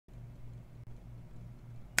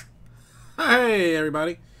Hey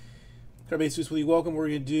everybody, RPAs, welcome. We're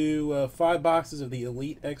going to do 5 boxes of the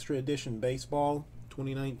Elite Extra Edition Baseball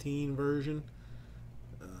 2019 version.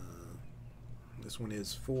 This one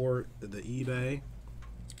is for the eBay.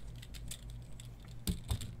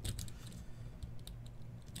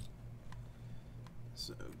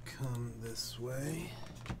 So come this way.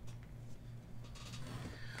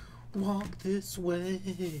 Walk this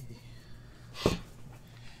way.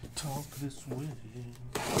 Talk this way.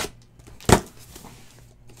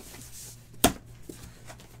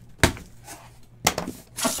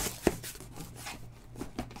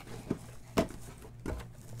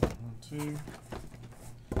 Two,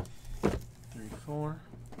 three, four,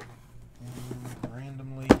 and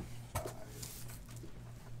randomly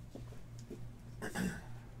 5.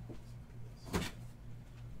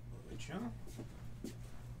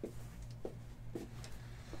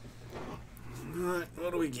 Alright,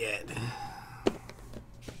 what do we get?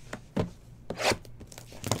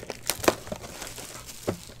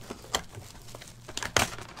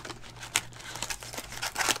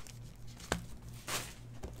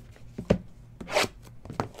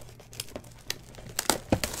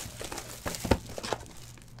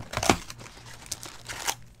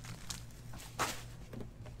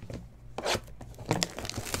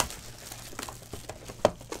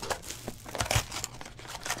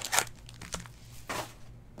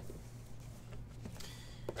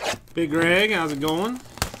 Big Greg, how's it going?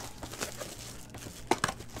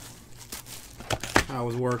 How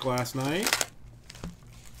was work last night?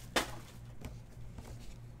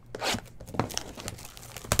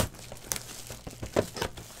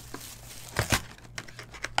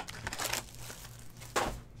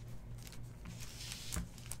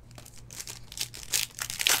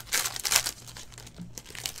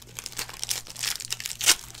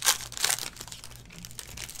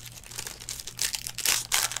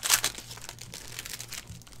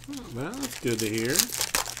 Well, that's good to hear.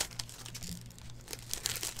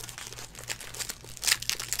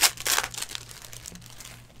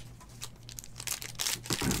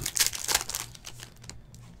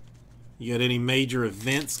 You got any major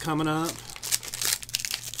events coming up?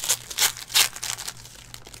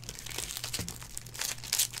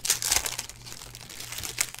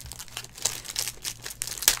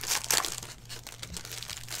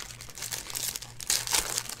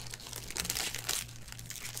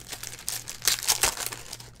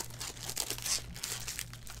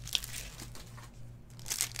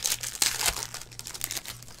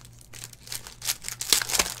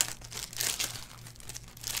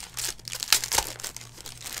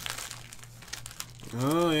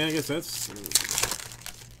 Oh yeah, I guess that's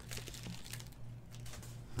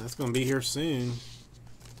going to be here soon.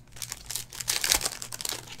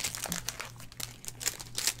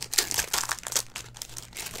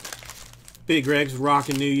 Big Greg's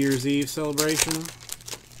rocking New Year's Eve celebration.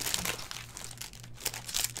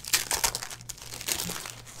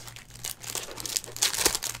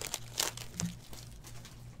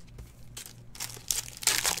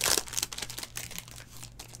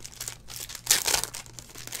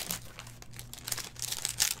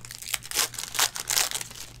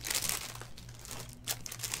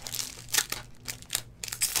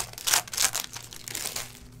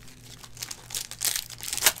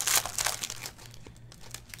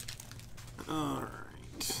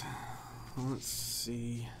 Alright, let's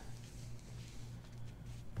see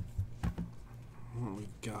what we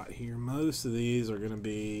got here. Most of these are going to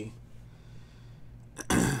be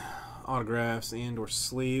autographs and or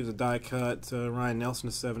sleeves. A die cut Ryan Nelson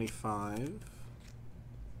to 75.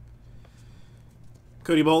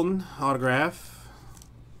 Cody Bolton, autograph,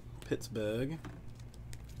 Pittsburgh.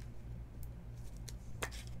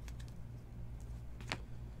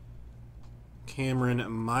 Cameron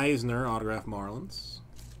Meisner, autograph Marlins.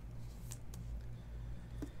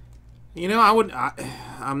 You know,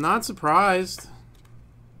 I'm not surprised.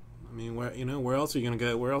 I mean, where else are you gonna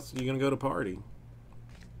go? Where else are you gonna go to party?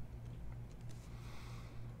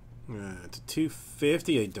 To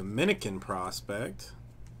 250, a Dominican prospect,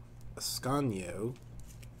 Ascanio.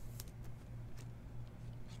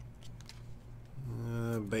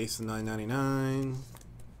 Base of 999.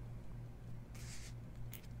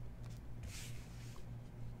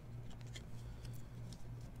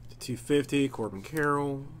 To 250, Corbin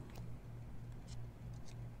Carroll.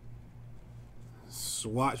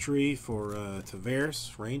 Swatry for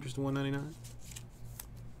Tavares, Rangers to 199.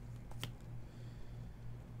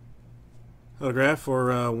 Autograph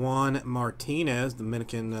for Juan Martinez,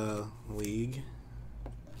 Dominican League.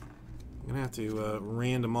 I'm gonna have to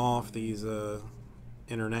random off these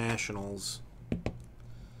internationals.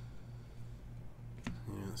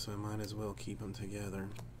 Yeah, So I might as well keep them together.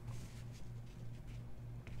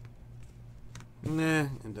 Nah,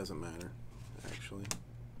 it doesn't matter, actually.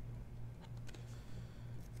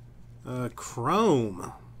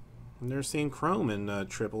 Chrome. I've never seen Chrome in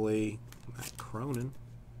Triple-E. Cronin.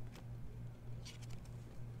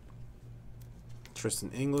 Tristan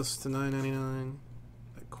Inglis to $9.99.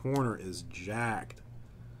 That corner is jacked.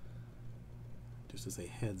 Just as a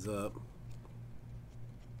heads up.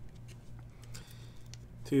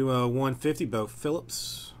 To 150, Bo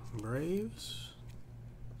Phillips, Braves.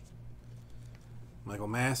 Michael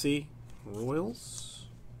Massey, Royals.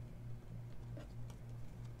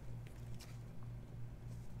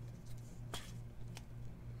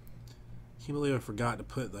 Can't believe I forgot to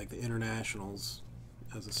put like the internationals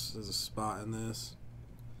as a spot in this.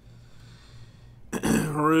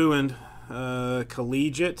 Ruined.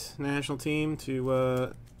 Collegiate national team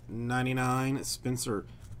to 99. Spencer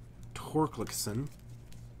Torkelson.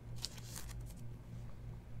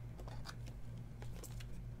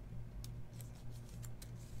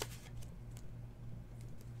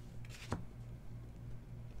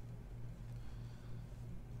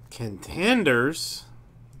 Contenders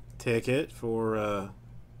ticket for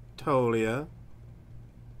Tolia.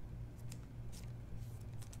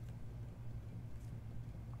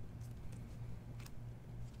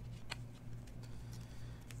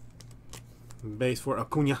 Base for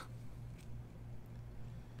Acuna.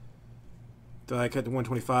 Die cut to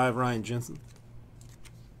 125, Ryan Jensen.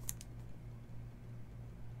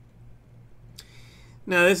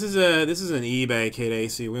 Now this is an eBay kit,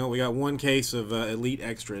 AC. We got one case of Elite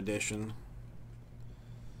Extra Edition.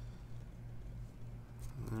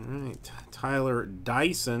 All right, Tyler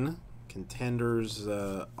Dyson, Contenders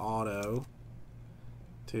auto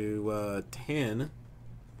to 10.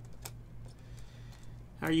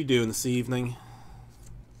 How are you doing this evening?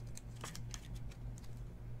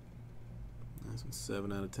 That's a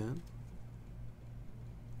 7 out of 10.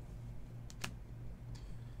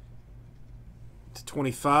 To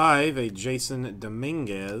 25, a Jason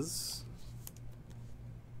Dominguez.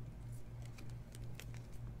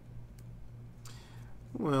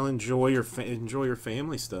 Well, enjoy your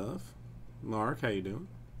family stuff. Mark, how you doing?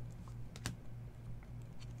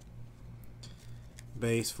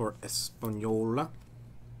 Base for Espanola.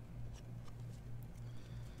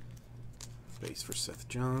 Base for Seth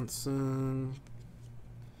Johnson.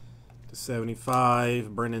 To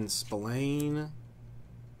 75, Brennan Spillane.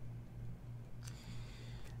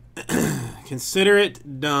 Consider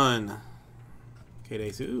it done. Okay,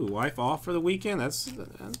 they say, ooh, wife off for the weekend. That's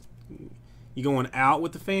you going out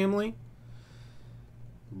with the family.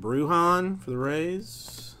 Brujan for the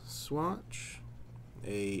Rays. Swatch.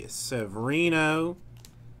 A Severino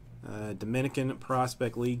Dominican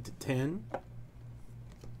Prospect League to 10.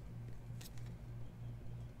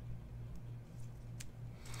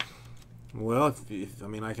 Well, if I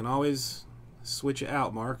mean, I can always switch it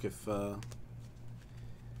out, Mark, if you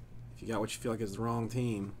got what you feel like is the wrong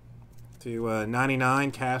team. To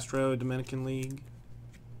 99, Castro Dominican League.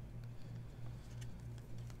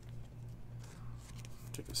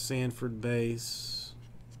 Check a Sanford base.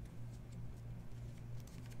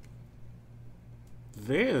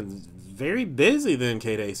 Very busy then,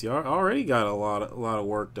 Kate AC. Already got a lot of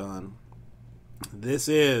work done. This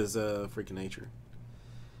is freaking nature.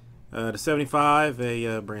 To 75,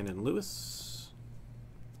 a Brandon Lewis.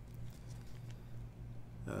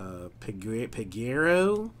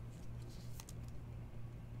 Peguero.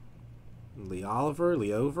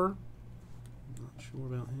 Leover. Not sure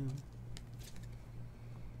about him.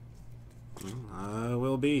 I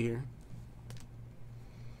will be here.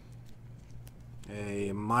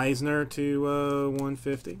 A Meisner to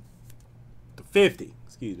 150. To 50.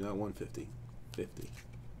 Excuse me, not 150. 50.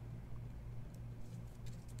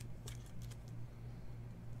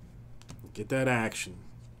 Get that action.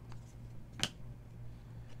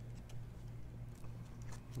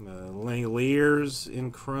 Langoliers in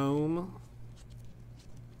chrome.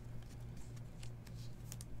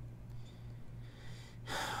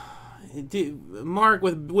 Mark,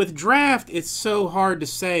 with draft, it's so hard to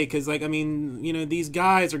say because, like, I mean, you know, these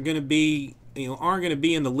guys are going to be, aren't going to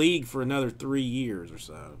be in the league for another 3 years or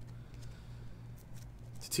so.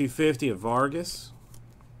 It's 250 of Vargas.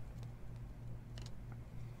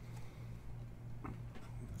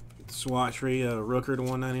 Swatchery, Rooker to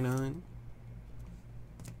 199.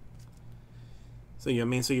 So I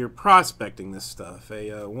mean, so you're prospecting this stuff.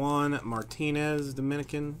 A Juan Martinez,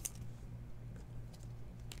 Dominican.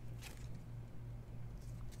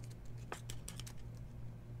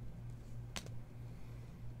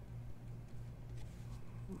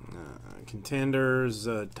 Contenders,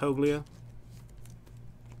 Toglia.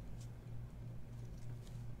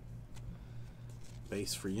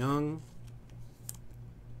 Base for Young.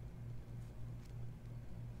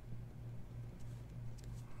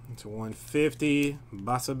 To 150,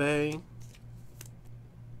 Basabe.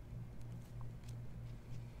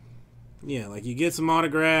 Yeah, like you get some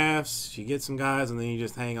autographs, you get some guys, and then you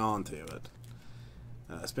just hang on to it.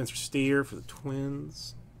 Spencer Steer for the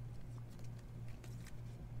Twins.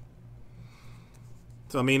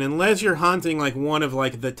 So I mean, unless you're hunting like one of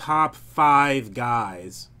like the top 5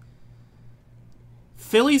 guys,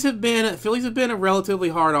 Phillies have been a relatively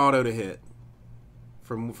hard auto to hit.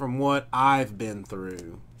 From what I've been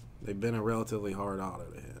through, they've been a relatively hard auto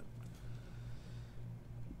to hit.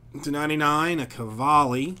 To 99, a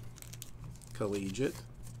Cavalli collegiate.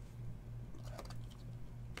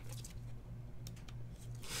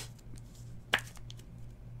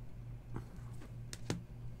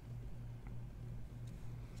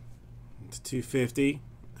 To 250,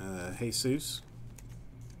 Jesus.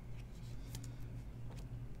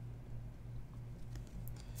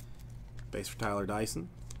 Base for Tyler Dyson.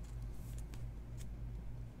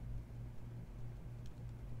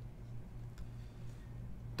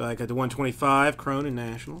 Die cut to 125, Cronin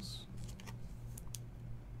Nationals.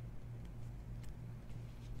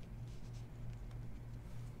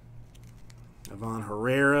 Ivan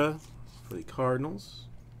Herrera for the Cardinals.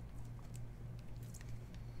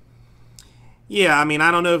 Yeah, I mean,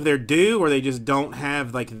 I don't know if they're due or they just don't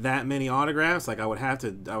have like that many autographs. Like I would have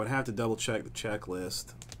to double check the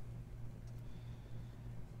checklist.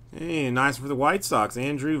 Hey, nice for the White Sox.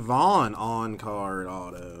 Andrew Vaughn on card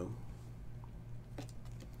auto.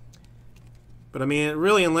 But I mean,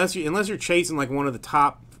 really, unless you're chasing like one of the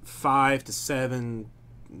top 5 to 7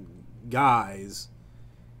 guys,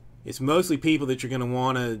 it's mostly people that you're going to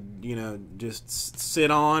want to, you know, just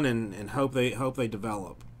sit on and hope they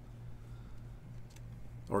develop,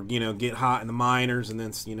 or you know, get hot in the minors and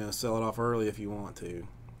then, you know, sell it off early if you want to.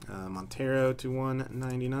 Montero to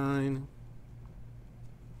 199.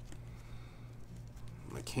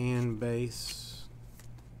 McCann base.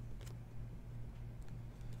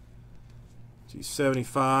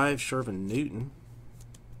 275, Shervin Newton.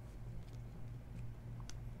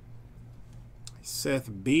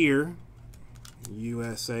 Seth Beer,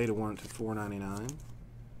 USA to 499.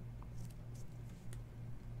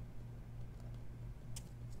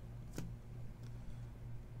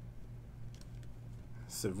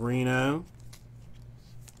 Severino,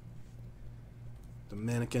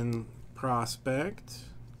 Dominican prospect.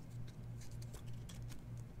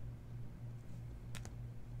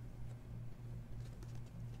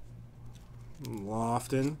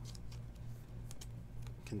 Lofton,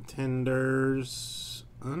 Contenders,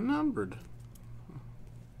 unnumbered.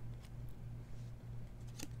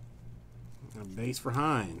 A base for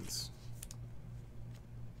Hines.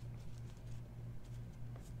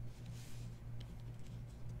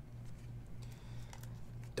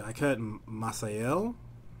 Die cut Masael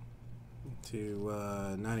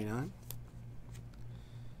to 99.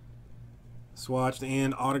 Swatched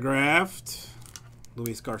and autographed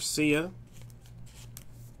Luis Garcia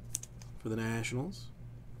for the Nationals.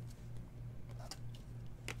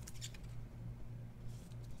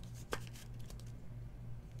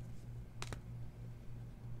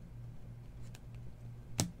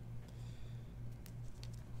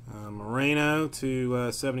 Moreno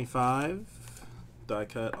to 75, die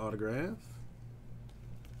cut autograph,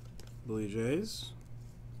 Blue Jays.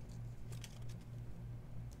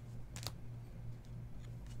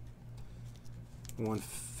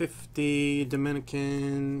 $150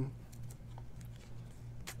 Dominican.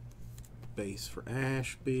 Base for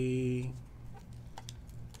Ashby.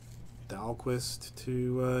 Dahlquist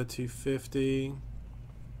to 250.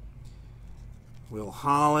 Will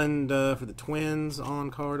Holland for the Twins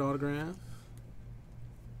on card autograph.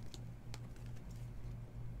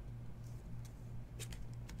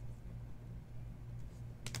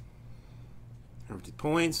 Empty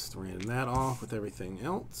points. We're ending that off with everything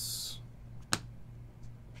else.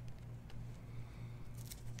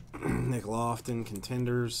 Nick Lofton,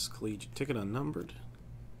 Contenders, collegiate ticket unnumbered.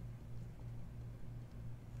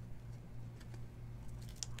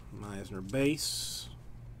 Meisner base.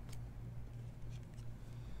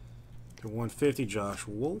 To 150, Josh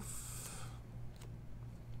Wolf.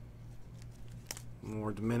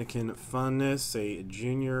 More Dominican funness, a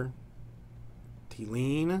junior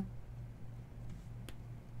Teline.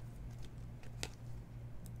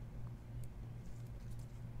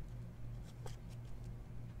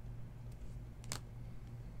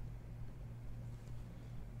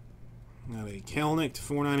 Now a Kelnick to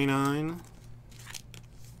 499.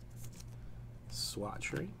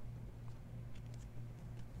 Swatchery.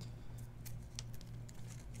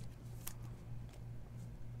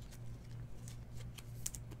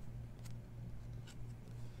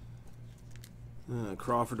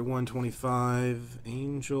 Crawford to 125.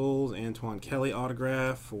 Angels. Antoine Kelly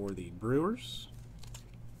autograph for the Brewers.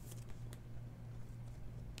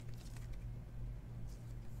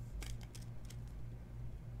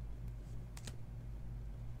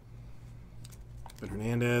 Ben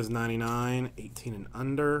Hernandez 99. 18 and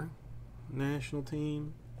under. National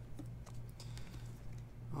team.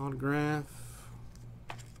 Autograph.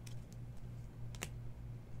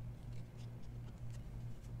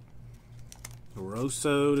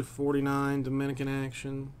 Rosso to 49, Dominican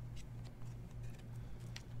action.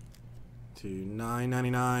 To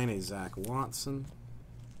 9.99, a Zach Watson.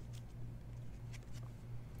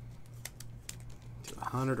 To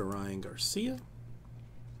 100, a Ryan Garcia.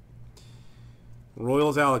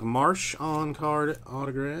 Royals Alec Marsh on card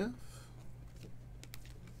autograph.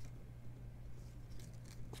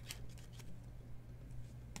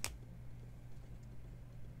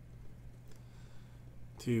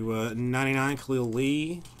 To 99, Khalil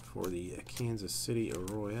Lee for the Kansas City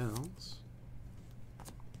Royals.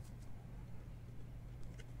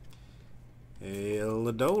 A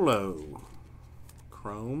Lodolo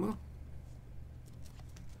Chrome.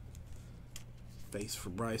 Base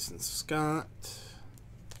for Bryson Scott.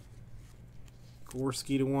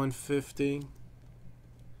 Gorski to 150.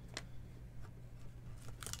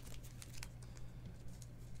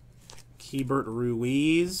 Keibert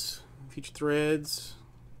Ruiz. Future Threads.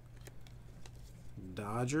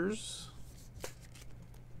 Dodgers.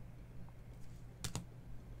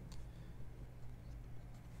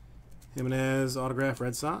 Jimenez autograph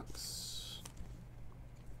Red Sox.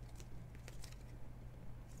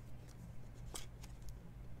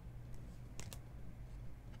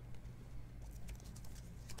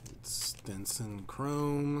 Stenson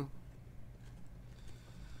Chrome.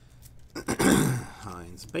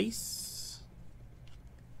 Hines base.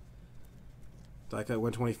 Die cut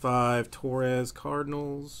 125, Torres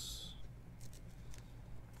Cardinals.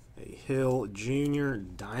 A Hill Jr.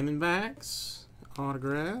 Diamondbacks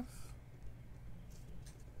autograph.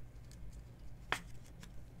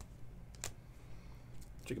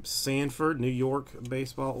 Jacob Sanford, New York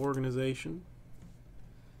Baseball Organization.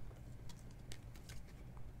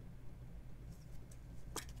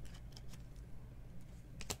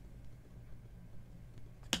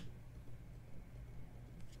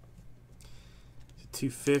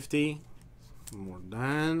 $250.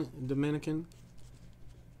 Mordan Dominican.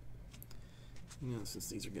 You know, since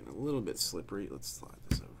these are getting a little bit slippery, let's slide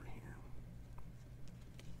this over here.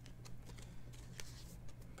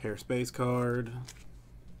 Pair space card.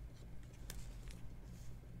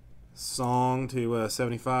 Song to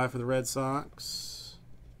 75 for the Red Sox.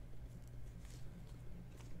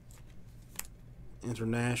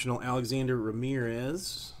 International Alexander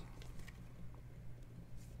Ramirez.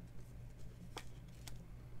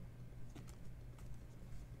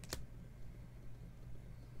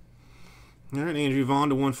 All right, Andrew Vaughn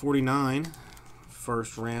to 149.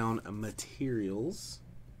 First round materials.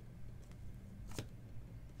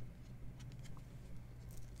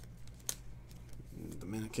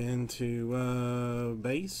 Dominican to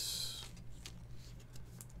base.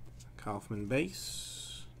 Kaufman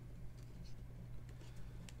base.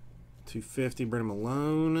 250 Brennan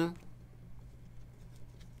Malone.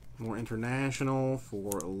 More international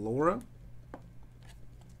for Laura.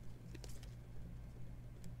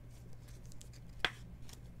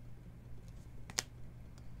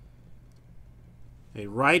 A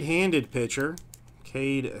right-handed pitcher,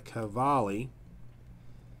 Cade Cavalli.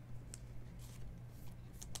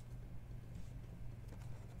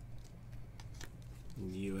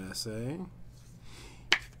 USA.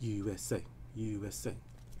 USA. USA.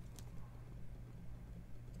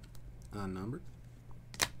 Unnumbered.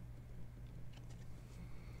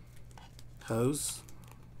 Hose.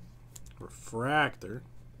 Refractor.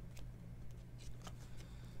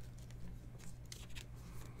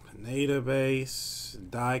 Pineda base,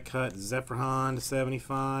 die cut Zephyrhan to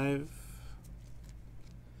 75.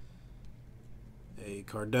 A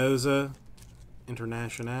Cardoza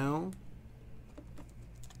International.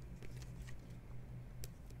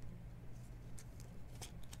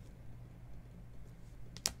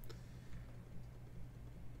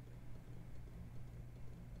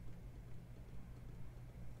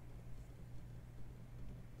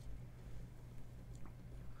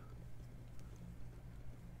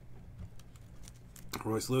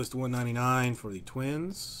 Royce Lewis to 199 for the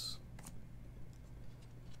Twins.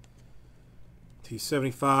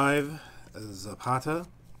 275 Zapata,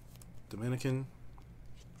 Dominican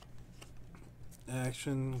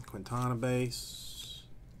action, Quintana base.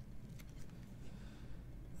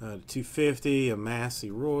 250 a Massey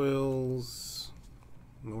Royals.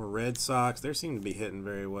 More Red Sox. They seem to be hitting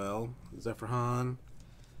very well. Zephyrhan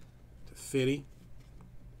to Fitty.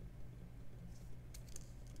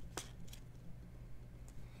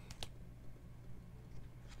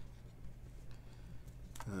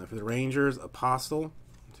 For the Rangers, Apostle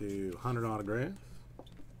to 100 autograph.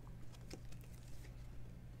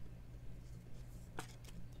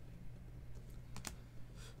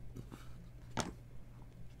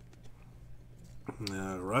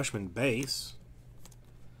 Rushman base.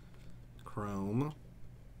 Chrome.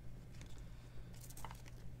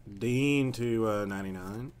 Dean to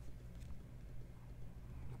 99.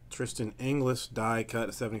 Tristan Inglis die cut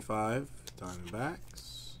to 75.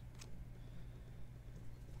 Diamondbacks.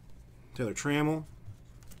 Taylor Trammell.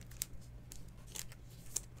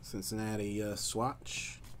 Cincinnati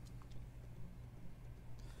swatch.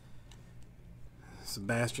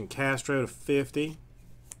 Sebastian Castro to 50.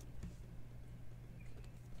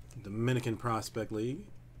 Dominican Prospect League.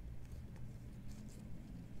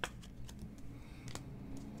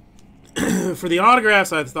 For the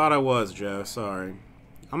autographs, I thought I was, Joe. Sorry.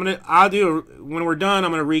 I'll do when we're done.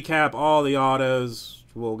 I'm gonna recap all the autos.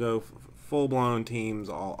 We'll go full blown teams,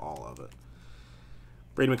 all of it.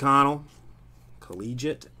 Brady McConnell,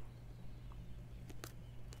 collegiate.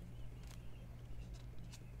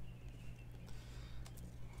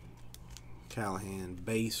 Callahan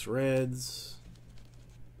base Reds.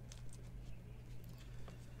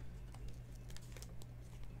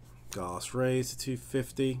 Goss Rays to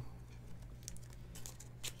 250.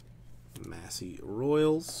 Massey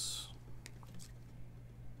Royals.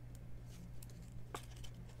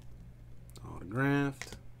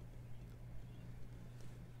 Autographed.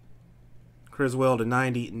 Criswell to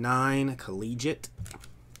 99. Collegiate.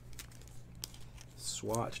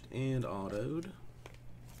 Swatched and autoed.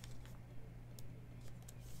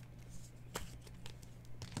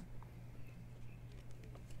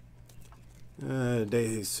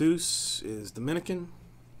 De Jesus is Dominican.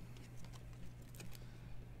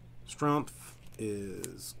 Strumpf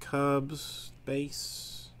is Cubs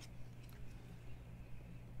base.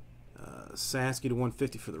 Sasky to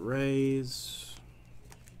 150 for the Rays.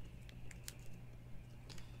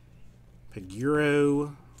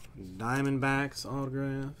 Paguro, Diamondbacks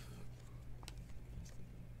autograph.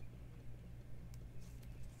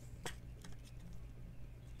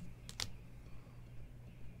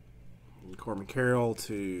 Corbin Carroll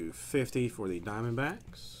to 50 for the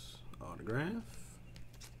Diamondbacks autograph.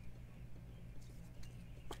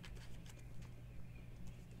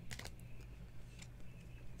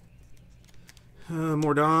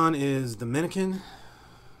 Mordon is Dominican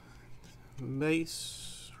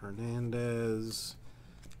base. Hernandez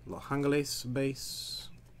Los Angeles base.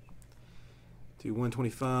 To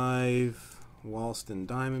 125 Walston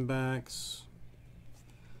Diamondbacks.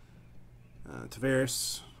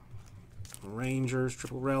 Tavares Rangers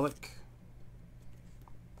triple relic.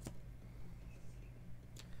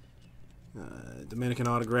 Dominican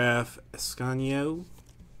autograph Escanio.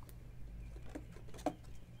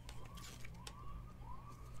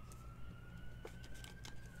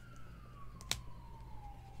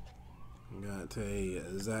 Got a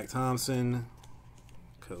Zach Thompson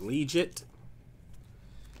collegiate.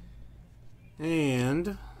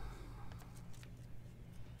 And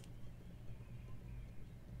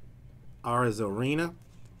Arizona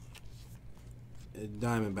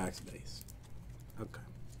Diamondbacks base. Okay.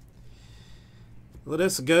 Let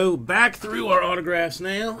us go back through our autographs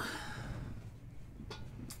now.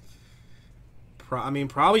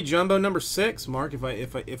 Probably jumbo number 6, Mark,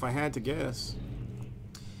 if I had to guess.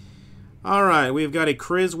 All right, we've got a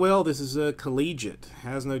Criswell. This is a collegiate.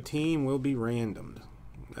 Has no team. Will be randomed.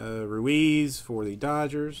 Ruiz for the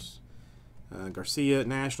Dodgers. Garcia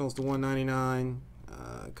Nationals to 199.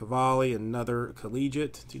 Cavalli, another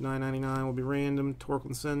collegiate to 999 will be random.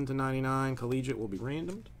 Torkelson to 99, collegiate will be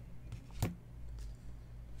randomed.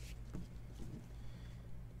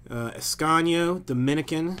 Escanio,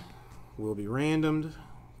 Dominican, will be randomed.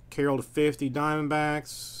 Carroll to 50,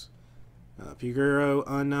 Diamondbacks. Pugero,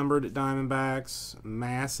 unnumbered, Diamondbacks.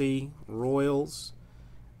 Massey, Royals.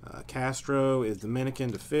 Castro is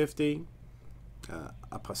Dominican to 50.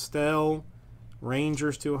 Apostell,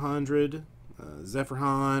 Rangers to 100.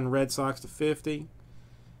 Zephyrhan, Red Sox to 50.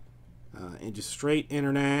 And just straight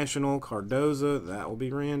international, Cardoza, that will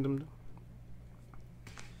be randomed.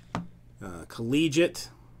 Collegiate,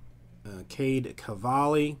 Cade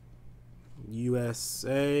Cavalli,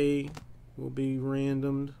 USA, will be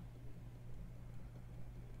randomed.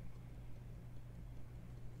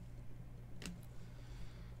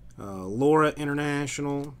 Laura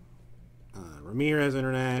International, Ramirez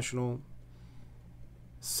International.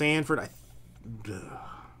 Sanford, I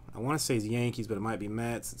I want to say it's Yankees, but it might be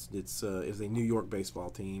Mets. It's a New York baseball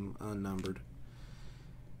team, unnumbered.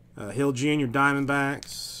 Hill Jr.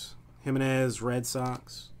 Diamondbacks. Jimenez Red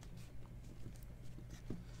Sox.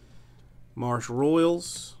 Marsh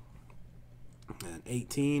Royals. And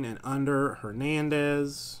 18 and under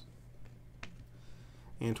Hernandez.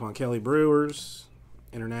 Antoine Kelly Brewers.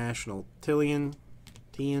 International Tien.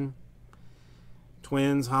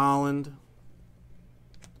 Twins Holland.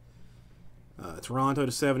 Toronto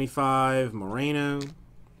to 75 Moreno.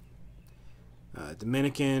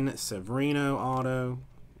 Dominican Severino auto.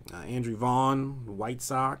 Andrew Vaughn White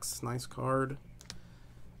Sox, nice card.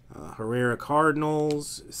 Herrera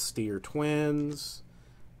Cardinals. Steer Twins.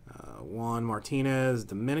 Juan Martinez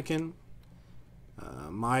Dominican.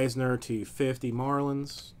 Meisner to 50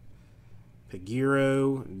 Marlins.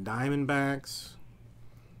 Peguero Diamondbacks.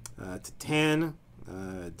 To 10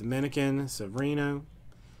 Dominican Severino.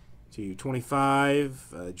 To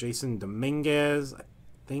 25 Jason Dominguez. I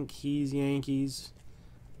think he's Yankees.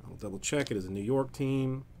 I'll double check it as a New York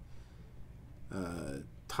team.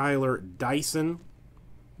 Tyler Dyson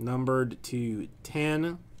numbered to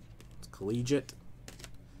 10. It's collegiate.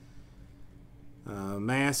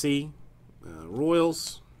 Massey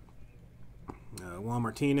Royals. Juan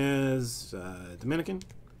Martinez Dominican.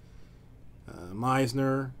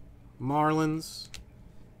 Meisner Marlins.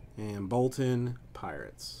 And Bolton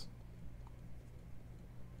Pirates.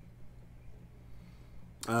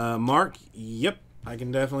 Mark, yep, I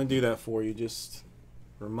can definitely do that for you. Just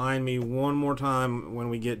remind me one more time when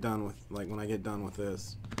we get done with, when I get done with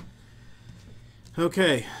this.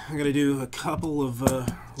 Okay, I'm gonna do a couple of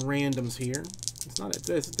randoms here. It's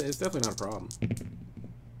definitely not a problem.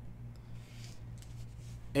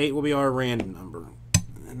 8 will be our random number,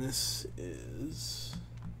 and this is.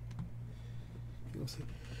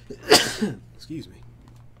 Excuse me.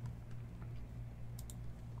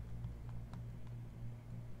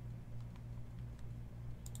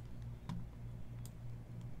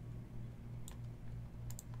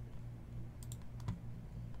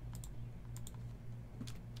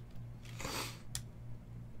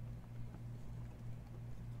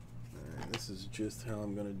 This is just how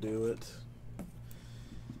I'm going to do it.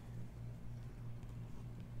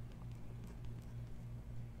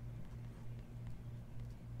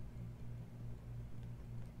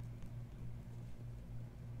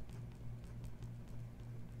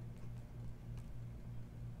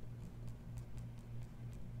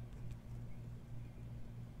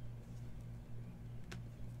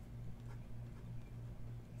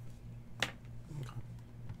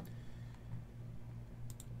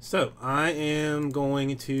 So, I am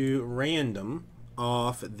going to random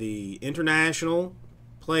off the international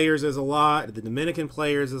players as a lot, the Dominican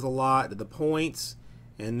players as a lot, the points,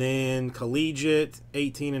 and then collegiate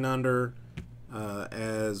 18 and under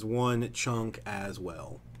as one chunk as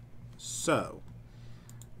well. So,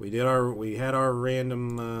 we had our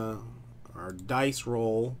random our dice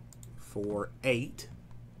roll for 8.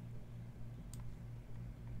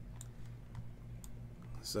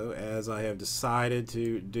 So, as I have decided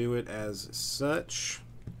to do it as such,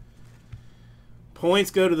 points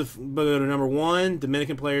go to number 1,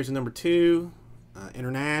 Dominican players to number 2,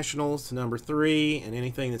 internationals to number 3, and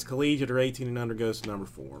anything that's collegiate or 18 and under goes to number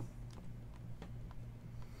 4.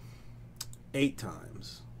 8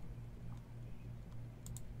 times.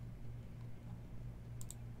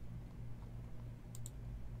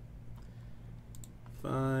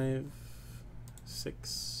 5,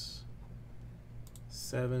 6,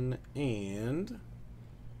 7, and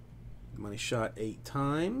money shot 8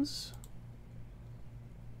 times.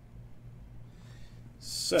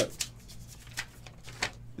 So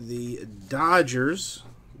the Dodgers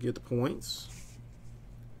get the points.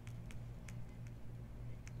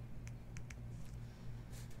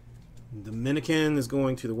 Dominican is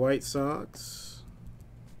going to the White Sox.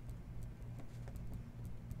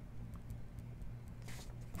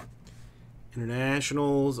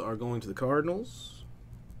 Internationals are going to the Cardinals.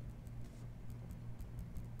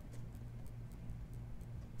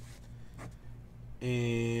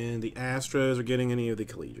 And the Astros are getting any of the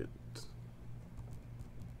collegiate.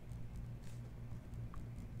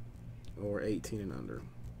 Or 18 and under.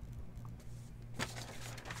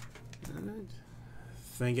 All right.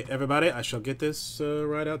 Thank you, everybody. I shall get this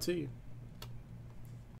right out to you.